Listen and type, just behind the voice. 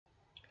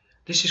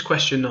This is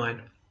question 9.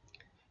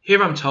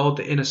 Here I'm told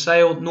that in a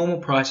sale, normal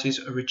prices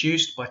are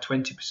reduced by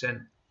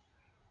 20%.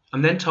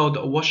 I'm then told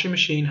that a washing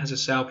machine has a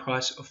sale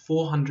price of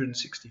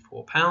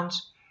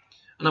 £464,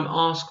 and I'm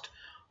asked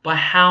by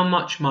how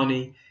much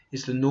money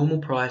is the normal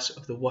price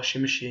of the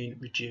washing machine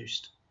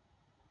reduced.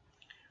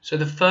 So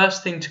the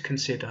first thing to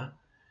consider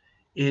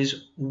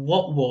is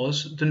what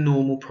was the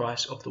normal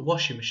price of the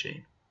washing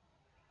machine.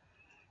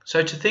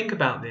 So to think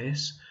about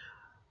this,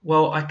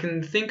 well, I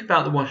can think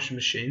about the washing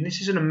machine.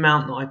 This is an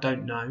amount that I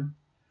don't know.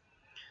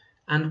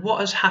 And what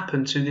has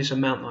happened to this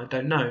amount that I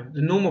don't know?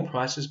 The normal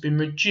price has been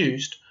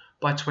reduced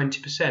by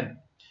 20%.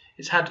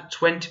 It's had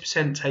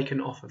 20% taken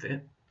off of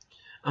it.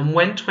 And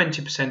when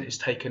 20% is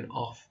taken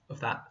off of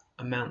that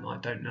amount that I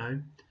don't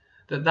know,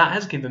 that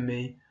has given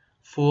me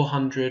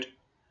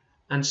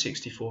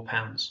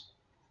 £464.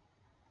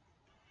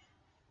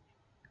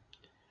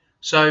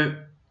 So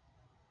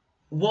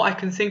what I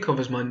can think of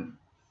as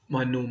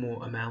my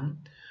normal amount,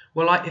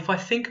 well, if I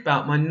think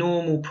about my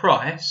normal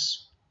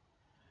price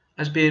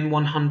as being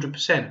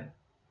 100%,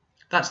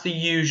 that's the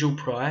usual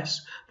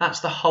price, that's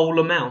the whole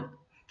amount,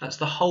 that's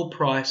the whole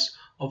price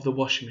of the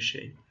washing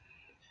machine.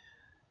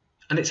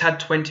 And it's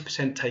had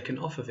 20% taken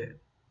off of it.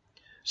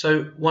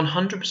 So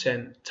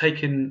 100%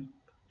 taking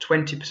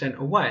 20%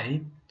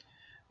 away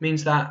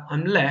means that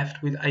I'm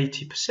left with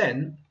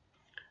 80%.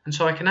 And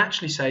so I can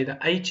actually say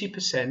that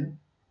 80%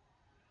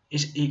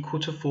 is equal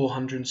to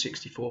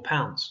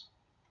 £464.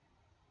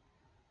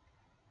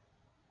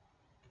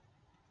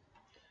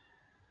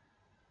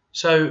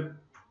 So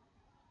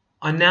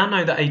I now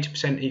know that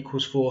 80%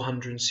 equals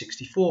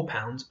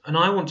 £464, and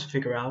I want to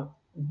figure out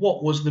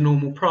what was the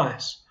normal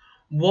price.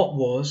 What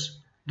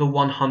was the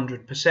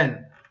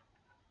 100%?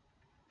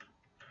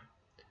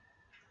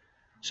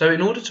 So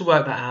in order to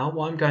work that out,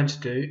 what I'm going to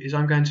do is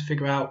I'm going to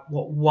figure out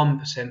what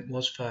 1%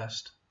 was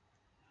first.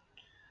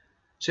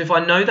 So if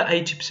I know that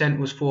 80%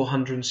 was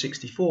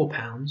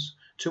 £464,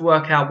 to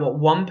work out what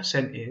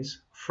 1% is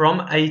from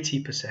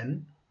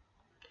 80%,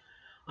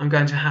 I'm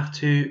going to have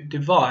to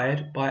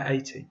divide by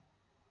 80.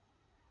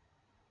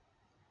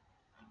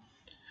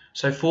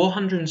 So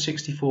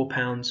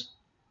 £464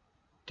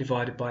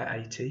 divided by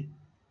 80,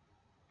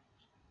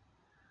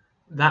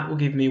 that will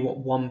give me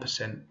what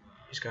 1%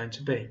 is going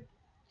to be.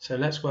 So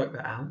let's work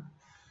that out.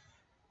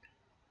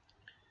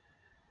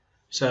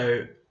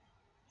 So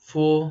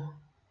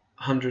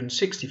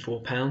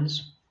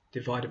 £464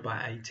 divided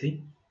by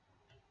 80,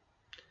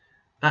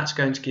 that's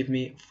going to give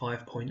me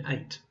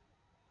 5.8.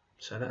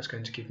 So that's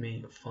going to give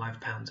me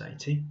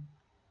 £5.80.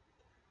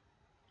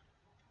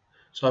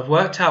 So I've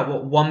worked out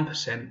what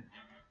 1%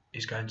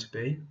 is going to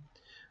be.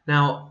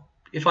 Now,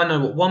 if I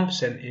know what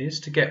 1% is,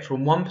 to get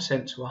from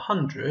 1% to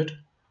 100,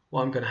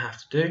 what I'm going to have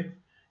to do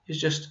is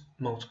just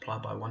multiply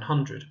by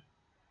 100.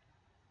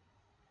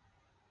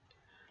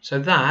 So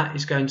that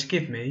is going to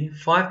give me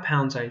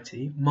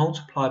 £5.80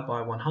 multiplied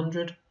by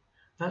 100.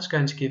 That's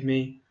going to give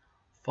me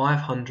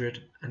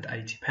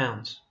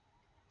 £580.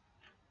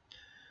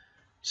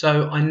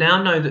 So I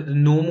now know that the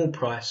normal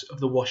price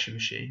of the washing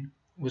machine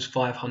was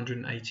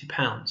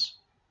 £580.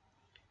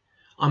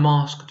 I'm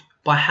asked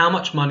by how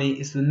much money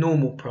is the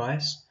normal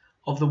price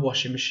of the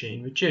washing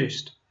machine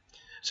reduced.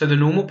 So the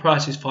normal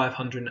price is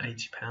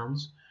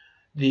 £580.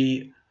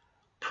 The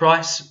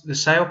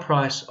sale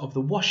price of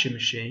the washing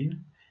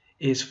machine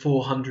is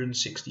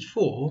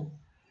 £464.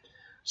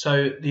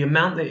 So the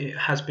amount that it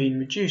has been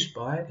reduced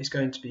by is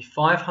going to be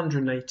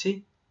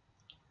 580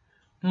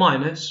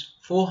 minus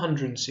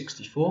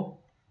 464,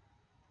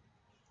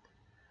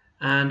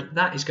 and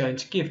that is going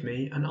to give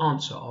me an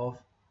answer of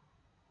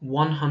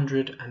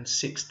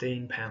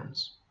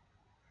 £116.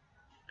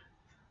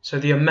 So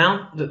the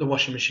amount that the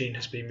washing machine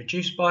has been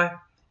reduced by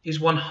is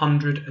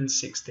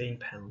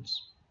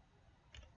 £116.